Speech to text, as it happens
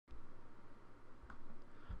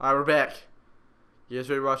Alright, we're back. You guys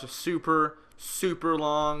ready to watch a super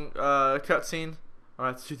long cutscene?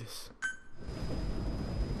 Alright, let's do this.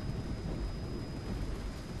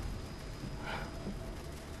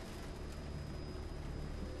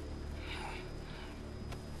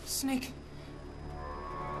 Snake.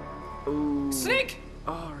 Ooh. Snake!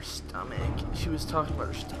 Oh, her stomach. She was talking about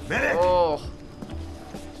her stomach. Medic! Oh.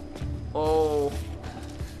 Oh.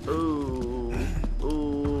 Ooh.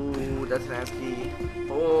 Ooh. That's nasty.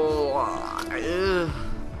 Oh. Ugh.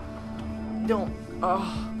 Don't.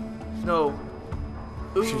 Oh. No.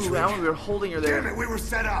 Ooh. She's Now weak. we were holding her there. Damn it, we were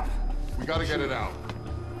set up. We gotta get it out.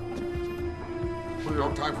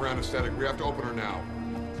 No time for anesthetic. We have to open her now.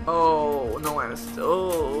 Oh, no anesthetic.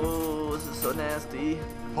 Oh, this is so nasty.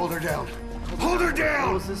 Hold her down. Hold her What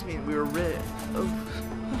down! does this mean? We were red.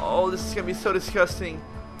 Oh, this is gonna be so disgusting.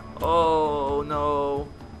 Oh no.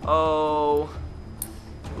 Oh.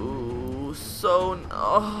 Ooh, so.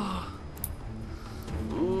 Oh.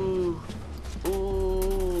 Ooh.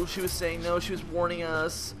 Ooh. She was saying no. She was warning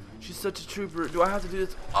us. She's such a trooper. Do I have to do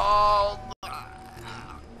this? Oh.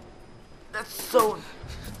 That's so.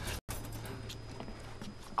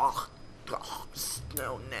 Oh.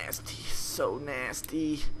 So nasty. So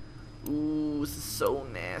nasty. Ooh, this is so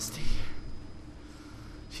nasty.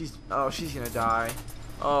 She's gonna die.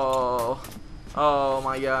 Oh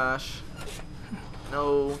my gosh.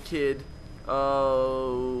 No, kid.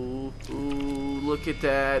 Oh, ooh, look at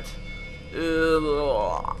that.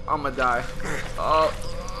 Ugh, I'm gonna die. Oh,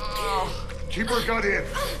 Keep her gun in.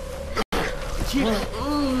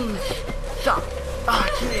 ooh, stop. Oh, I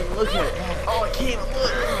can't even look at it. Oh, I can't even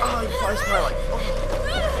look. Oh, you probably smell like. Oh,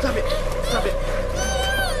 stop it. Stop it.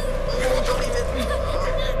 Don't even.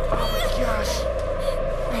 Oh my gosh.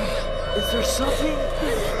 Is there something?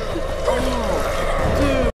 Oh,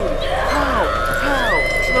 dude. How?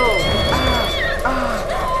 No.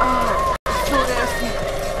 So nasty.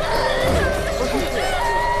 Look at that.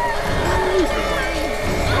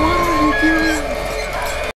 What are you doing?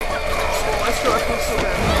 Oh, I feel so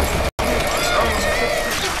bad.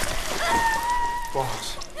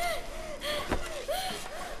 Boss.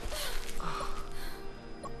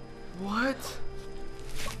 What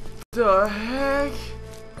the heck?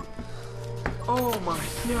 Oh my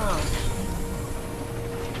gosh.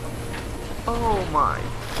 Oh my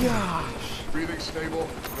gosh. Breathing stable.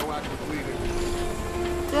 No active bleeding.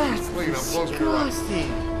 That's Clean, I'm closing her eyes. disgusting.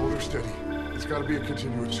 Hold her steady. It's gotta be a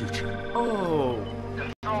continuous suture. Oh.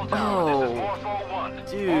 Control tower, this is Morpho 1.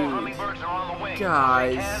 Dude. All hummingbirds are on the wing.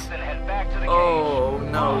 Guys. Cast and head back to the Oh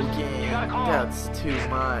cage. no, Boss, you game. got a call. That's too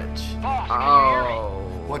much. Boss, can you hear me? Oh.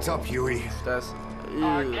 What's up, Huey? That's.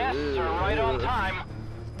 Our guests are right on time.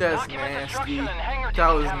 That's Document nasty. destruction and hangar That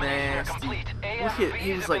was decontamination are nasty. complete. Look at,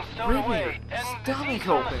 he AFVs was have like been stowed ripping away, her and stomach disease on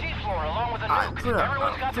the open. seafloor along with the I nuke. put a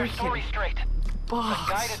Everyone's got their freaking story straight. The Box.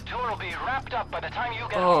 guided tour will be wrapped up by the time you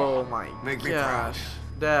get Oh home. my Make me proud. gosh.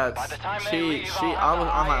 By That's the time they she. leave, I'm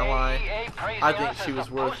not lying. praising I think us she as was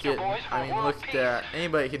the worth poster getting. boys for I mean, world look at peace. that.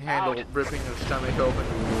 Anybody can handle Out. ripping their stomach open.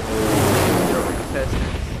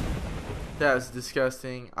 Intestines. That was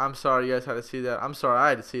disgusting. I'm sorry you guys had to see that. I'm sorry I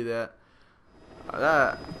had to see that.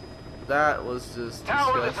 That was just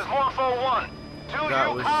Tower, this is disgusting. Morpho 1. Do That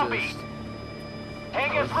you was copy? just. Can't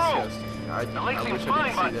That get was through. disgusting. I The link wish seems I fine,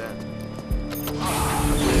 didn't but- see that.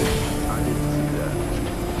 I didn't see that.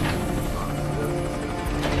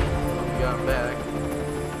 We got 'em back.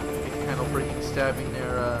 They can handle freaking stabbing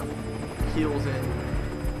their heels in,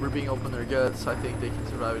 ripping open their guts. I think they can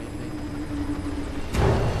survive anything.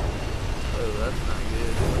 Oh, that's not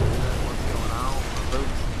good. What's going on? My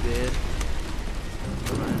boat's dead.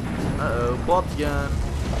 Uh-oh, pull up the gun.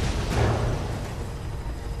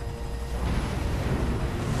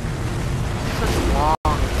 Such a long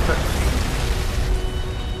cutscene.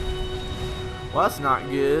 Well, that's not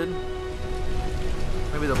good.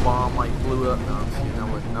 Maybe the bomb like blew up. No, I'm just kidding. That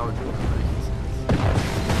would make sense.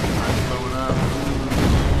 Alright, blowing up.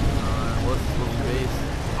 Alright, what's the base?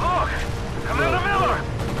 Look! Commander Miller!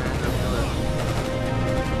 Commander Miller.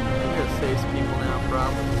 We gotta save some people now,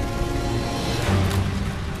 probably.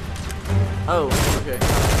 Oh, okay.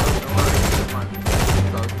 Don't worry. Never mind.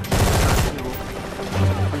 Thought it was gonna shoot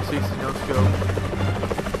 360 no scope.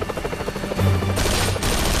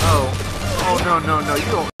 Oh. Oh, no.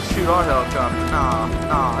 You don't shoot our helicopter. Nah. That's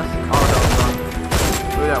our helicopter.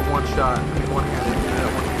 Look at that one shot. I mean, one handed. Look at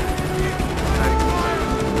that one handed.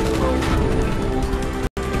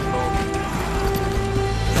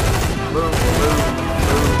 Boom.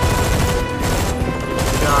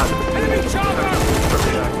 Shot. Enemy chopper!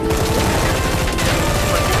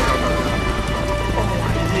 Oh,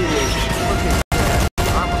 I did. Look at that.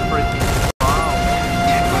 I'm a freaking bomb.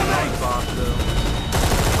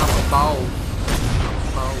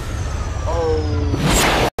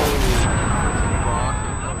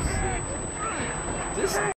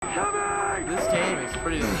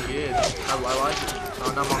 did. I like it.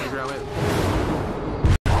 Oh, no, I'm on the ground. Wait.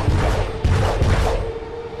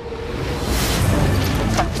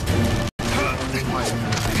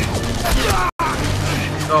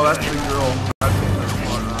 Oh, that's the girl.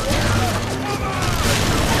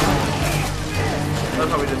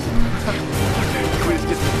 That's how we just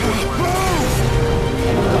get the first one.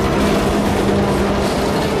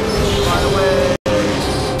 By the way,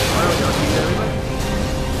 why don't we shoot everybody?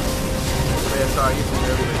 Oh, yeah, sorry, you shoot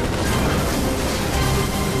everybody.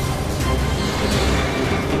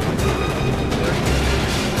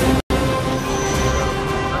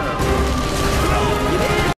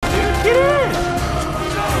 Get in!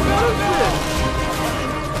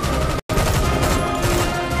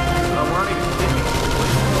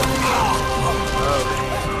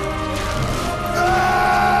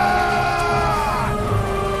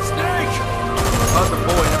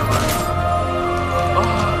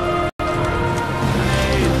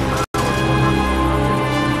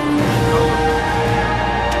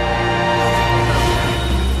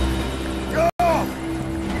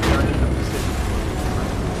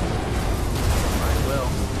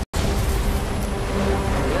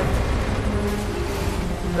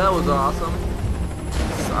 That was awesome.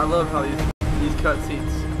 I love how these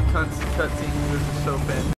cutscenes are just so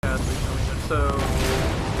fantastic. I mean, they're so good.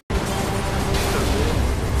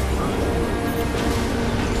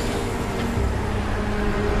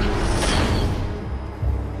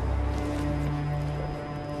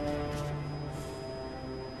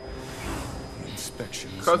 Inspection.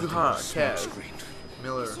 Kazuha, Kaz,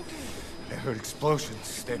 Miller. I heard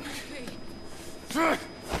explosions. Then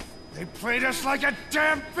they played us like a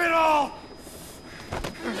damn fiddle!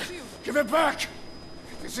 Give it back!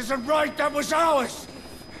 This isn't right, that was ours!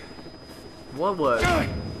 What was?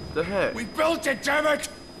 The heck? We built it, damn it!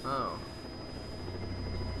 Oh.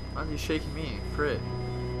 Why is he shaking me? Frit.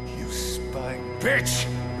 You spying bitch!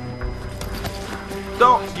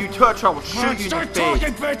 Don't you touch, I will shoot Come on, you in the start face.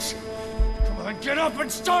 talking, bitch! Come on, get up and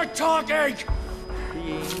start talking!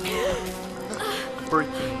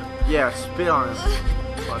 Freaking. Yeah, spit on him.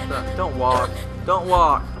 Like that. Don't walk. Don't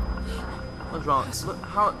walk. What's wrong? Look,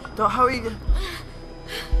 how are you?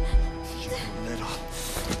 You little...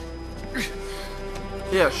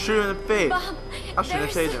 Yeah, shoot him in the face. Mom, I shouldn't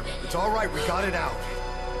have saved him. It's alright, we got it out.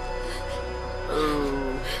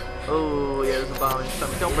 Oh, yeah, there's a bomb in your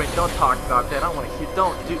stomach. Don't talk about that. I don't want to hear.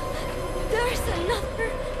 Don't do. There's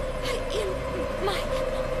another in my...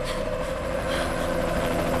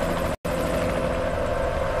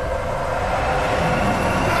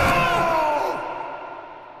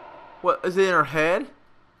 What is it in her head?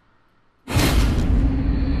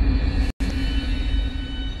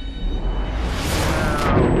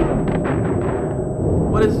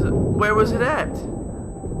 What is it? Where was it at?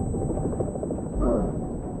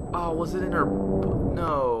 Oh, was it in her?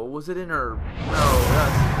 No, was it in her? No,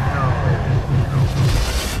 that's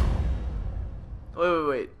no.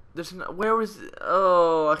 Wait. There's no, where was?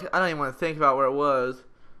 Oh, I don't even want to think about where it was.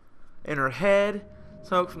 In her head.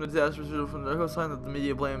 Smoke from the disaster from the coastline that the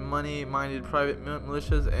media blamed money-minded private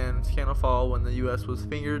militias and scandal fall when the U.S. was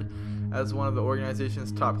fingered as one of the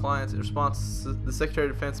organization's top clients. In response, the Secretary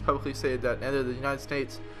of Defense publicly stated that neither the United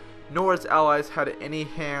States nor its allies had any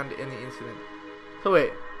hand in the incident. So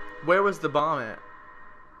wait, where was the bomb at?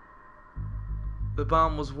 The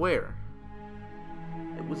bomb was where?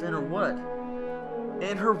 It was in her what?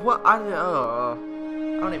 In her what? I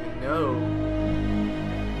don't even know.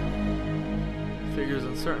 Figures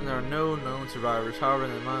uncertain. There are no known survivors. However,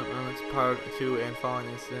 in the moments prior to and following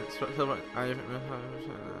the incident,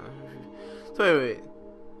 so wait.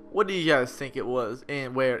 What do you guys think it was?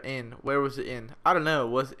 Where was it in? I don't know.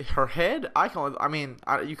 Was it her head?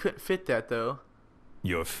 You couldn't fit that though.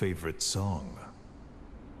 Your favorite song?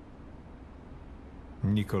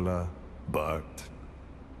 Nicola Bart.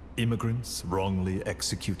 Immigrants wrongly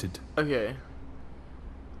executed. Okay.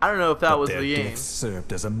 I don't know if that was their the game. deaths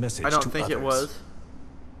served as a message I don't to think others it was.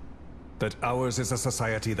 that ours is a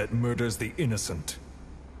society that murders the innocent.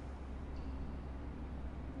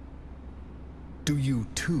 Do you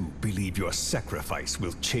too believe your sacrifice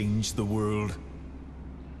will change the world?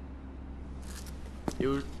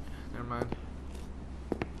 Never mind.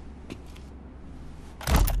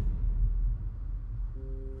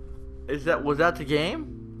 Was that the game?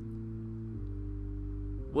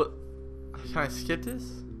 What? Can I skip this?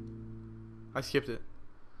 I skipped it.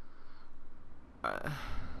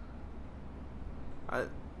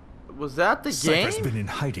 Was that the game? Cypher's been in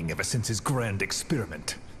hiding ever since his grand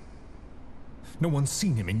experiment. No one's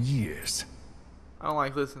seen him in years. I don't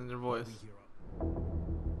like listening to their voice.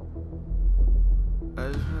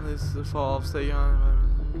 I just released the fall of Saigon.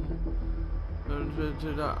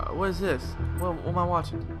 What is this? What am I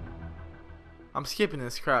watching? I'm skipping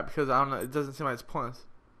this crap because I don't know. It doesn't seem like it's pointless.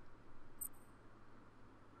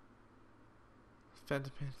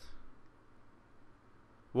 Phantom Pain.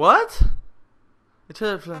 What?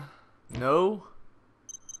 No.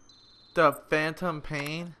 The Phantom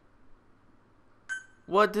Pain.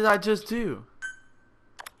 What did I just do?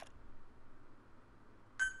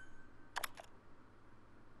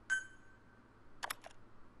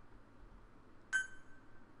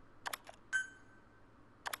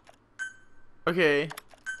 Okay,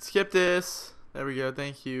 skip this. There we go.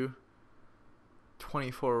 Thank you.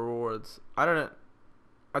 24 rewards. I don't know.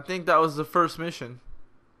 I think that was the first mission.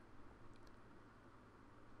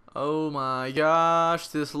 Oh my gosh,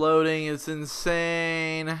 this loading is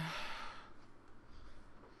insane.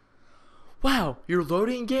 Wow, your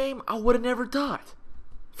loading game? I would have never died.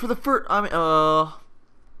 For the first,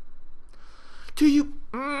 do you,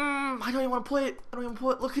 I don't even want to play it. I don't even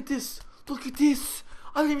play it. Look at this. Look at this.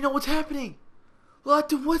 I don't even know what's happening.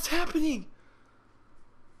 What's happening?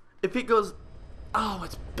 If it goes, oh,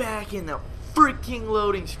 it's back in the freaking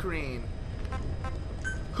loading screen.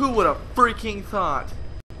 Who would have freaking thought?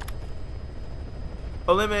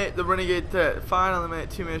 Eliminate the renegade threat. Find and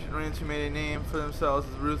eliminate 2 mission renegades who made a name for themselves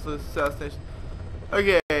as ruthless assassination.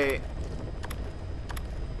 Okay.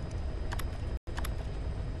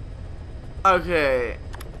 Okay.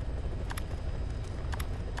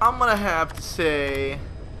 I'm gonna have to say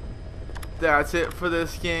that's it for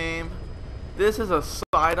this game. This is a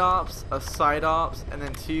side ops, and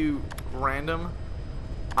then 2 random.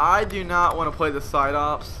 I do not want to play the side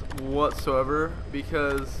ops whatsoever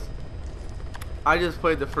because I just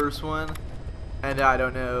played the first one and I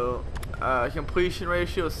don't know. Completion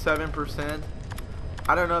ratio is 7%.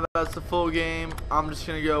 I don't know if that's the full game. I'm just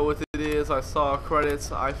gonna go with it is. I saw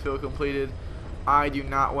credits. I feel completed. I do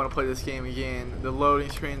not want to play this game again. The loading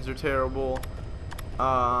screens are terrible.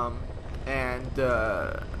 I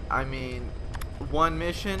mean, one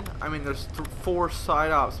mission. I mean, there's 4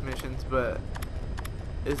 side ops missions, but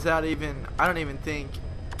is that even? I don't even think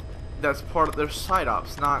that's part of their side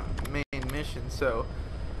ops, not main mission. So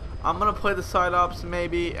I'm gonna play the side ops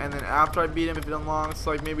maybe, and then after I beat him, if it unlocks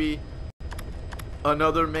like maybe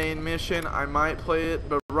another main mission, I might play it.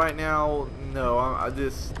 But right now, no. I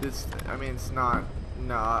mean, it's not.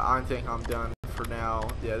 No, I think I'm done for now.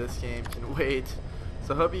 Yeah, this game can wait.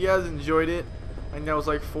 So I hope you guys enjoyed it. I think that was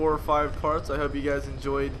like 4 or 5 parts. I hope you guys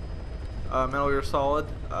enjoyed Metal Gear Solid.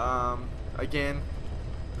 Again,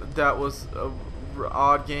 that was a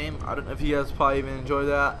odd game. I don't know if you guys probably even enjoy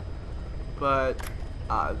that, but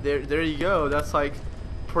there you go. That's like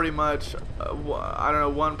pretty much I don't know,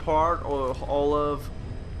 1 part or all of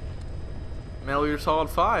Metal Gear Solid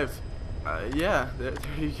 5. Yeah, there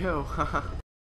you go.